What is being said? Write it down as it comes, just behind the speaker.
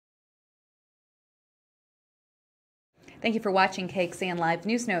Thank you for watching KXAN Live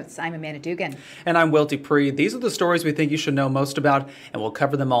News Notes. I'm Amanda Dugan. And I'm Will DuPree. These are the stories we think you should know most about, and we'll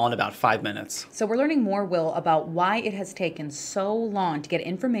cover them all in about 5 minutes. So we're learning more, Will, about why it has taken so long to get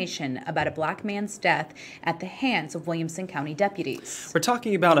information about a black man's death at the hands of Williamson County deputies. We're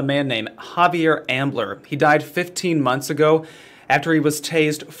talking about a man named Javier Ambler. He died 15 months ago after he was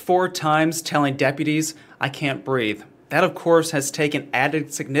tased 4 times, telling deputies, "I can't breathe." That, of course, has taken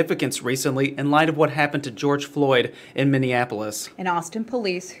added significance recently in light of what happened to George Floyd in Minneapolis. And Austin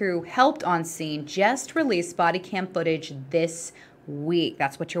police, who helped on scene, just released body cam footage this week.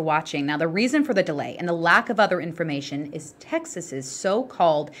 That's what you're watching. Now, the reason for the delay and the lack of other information is Texas's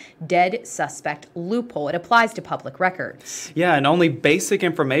so-called dead suspect loophole. It applies to public records. Yeah, and only basic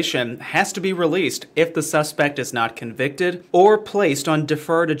information has to be released if the suspect is not convicted or placed on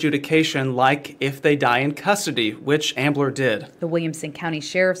deferred adjudication, like if they die in custody, which Ambler did. The Williamson County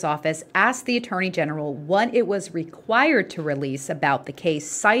Sheriff's Office asked the Attorney General what it was required to release about the case,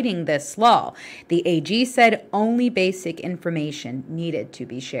 citing this law. The AG said only basic information needed to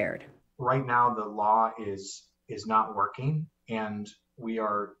be shared. Right now, the law is not working, and we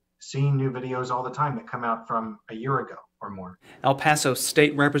are seeing new videos all the time that come out from a year ago or more. El Paso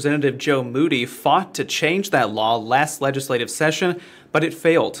State Representative Joe Moody fought to change that law last legislative session, but it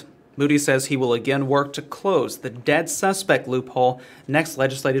failed. Moody says he will again work to close the dead suspect loophole next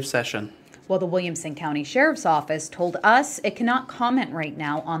legislative session. Well, the Williamson County Sheriff's Office told us it cannot comment right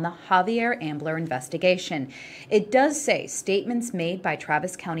now on the Javier Ambler investigation. It does say statements made by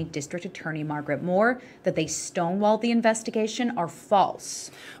Travis County District Attorney Margaret Moore that they stonewalled the investigation are false.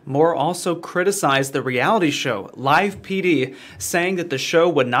 Moore also criticized the reality show Live PD, saying that the show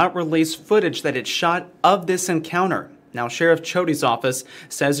would not release footage that it shot of this encounter. Now, Sheriff Chody's office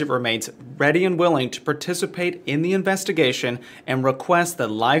says it remains ready and willing to participate in the investigation and requests that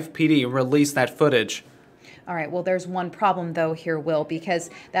Live PD release that footage. All right, well, there's one problem, though, here, Will, because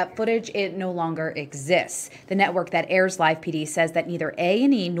that footage, it no longer exists. The network that airs Live PD says that neither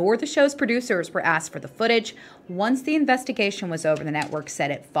A&E nor the show's producers were asked for the footage. Once the investigation was over, the network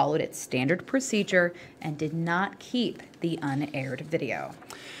said it followed its standard procedure and did not keep the unaired video.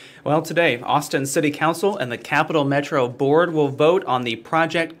 Well, today, Austin City Council and the Capital Metro Board will vote on the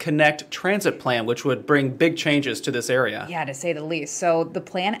Project Connect transit plan, which would bring big changes to this area. Yeah, to say the least. So the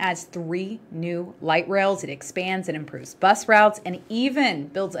plan adds 3 new light rails. It expands and improves bus routes and even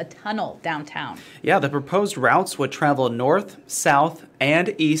builds a tunnel downtown. Yeah, the proposed routes would travel north, south,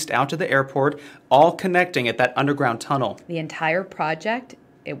 and east out to the airport, all connecting at that underground tunnel. The entire project,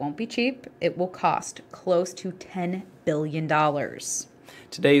 it won't be cheap. It will cost close to $10 billion.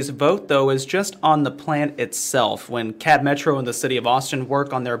 Today's vote, though, is just on the plan itself. When Cab Metro and the City of Austin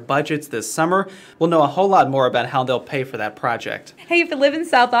work on their budgets this summer, we'll know a whole lot more about how they'll pay for that project. Hey, if you live in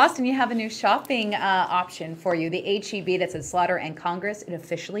South Austin, you have a new shopping option for you. The H-E-B that's at Slaughter and Congress, it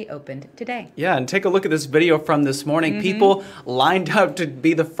officially opened today. Yeah, and take a look at this video from this morning. People lined up to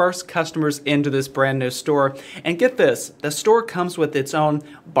be the first customers into this brand new store. And get this, the store comes with its own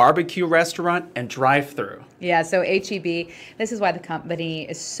barbecue restaurant and drive-thru. Yeah, so H-E-B, this is why the company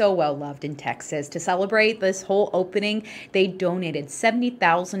is so well loved in Texas. To celebrate this whole opening, they donated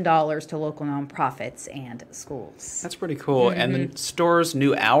 $70,000 to local nonprofits and schools. That's pretty cool. And the store's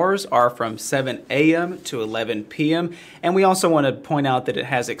new hours are from 7 a.m. to 11 p.m. And we also want to point out that it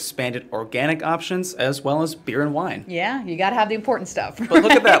has expanded organic options as well as beer and wine. Yeah, you got to have the important stuff. But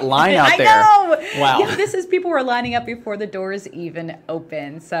look at that line out there. I know! Wow. Yeah, this is people were lining up before the doors even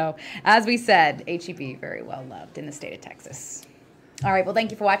open. So, as we said, H-E-B very well loved in the state of Texas. All right, well, thank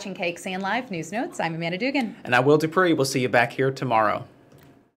you for watching KXAN Live News Notes. I'm Amanda Dugan. And I Will DuPree. We'll see you back here tomorrow.